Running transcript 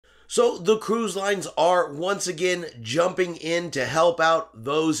So the cruise lines are once again jumping in to help out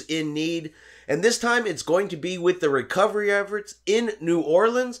those in need. And this time it's going to be with the recovery efforts in New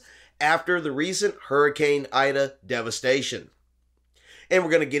Orleans after the recent Hurricane Ida devastation. And we're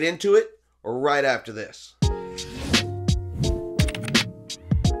going to get into it right after this.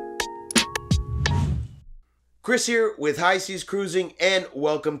 Chris here with High Seas Cruising, and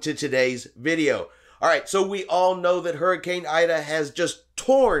welcome to today's video. Alright, so we all know that Hurricane Ida has just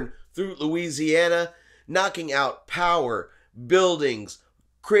torn through Louisiana, knocking out power, buildings,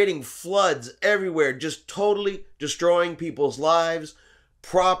 creating floods everywhere, just totally destroying people's lives,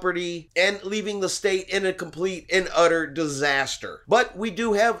 property, and leaving the state in a complete and utter disaster. But we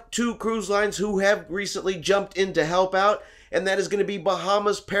do have two cruise lines who have recently jumped in to help out, and that is going to be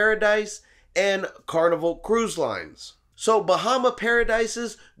Bahamas Paradise and Carnival Cruise Lines. So Bahama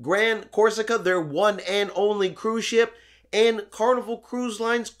Paradise's Grand Corsica, their one and only cruise ship, and Carnival Cruise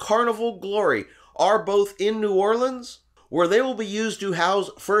Line's Carnival Glory are both in New Orleans, where they will be used to house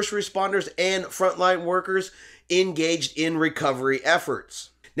first responders and frontline workers engaged in recovery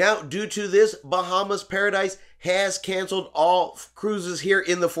efforts. Now, due to this, Bahamas Paradise has canceled all cruises here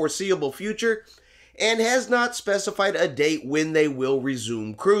in the foreseeable future and has not specified a date when they will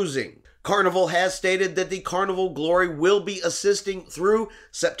resume cruising. Carnival has stated that the Carnival Glory will be assisting through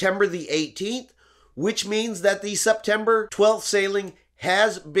September the 18th, which means that the September 12th sailing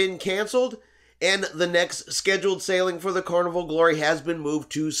has been canceled, and the next scheduled sailing for the Carnival Glory has been moved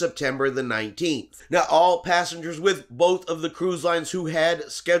to September the 19th. Now, all passengers with both of the cruise lines who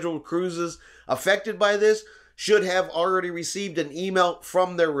had scheduled cruises affected by this should have already received an email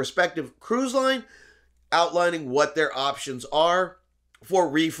from their respective cruise line outlining what their options are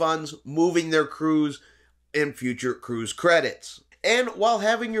for refunds, moving their cruise, and future cruise credits. And while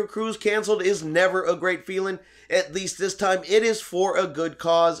having your cruise canceled is never a great feeling, at least this time it is for a good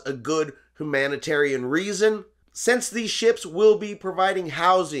cause, a good humanitarian reason. Since these ships will be providing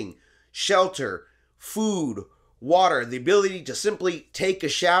housing, shelter, food, water, the ability to simply take a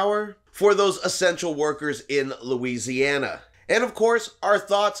shower for those essential workers in Louisiana. And of course, our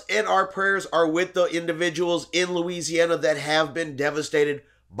thoughts and our prayers are with the individuals in Louisiana that have been devastated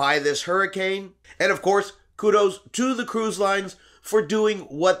by this hurricane. And of course, kudos to the cruise lines for doing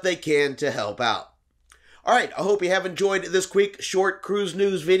what they can to help out. Alright, I hope you have enjoyed this quick, short cruise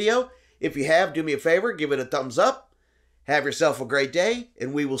news video. If you have, do me a favor, give it a thumbs up. Have yourself a great day,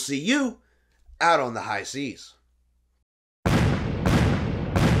 and we will see you out on the high seas.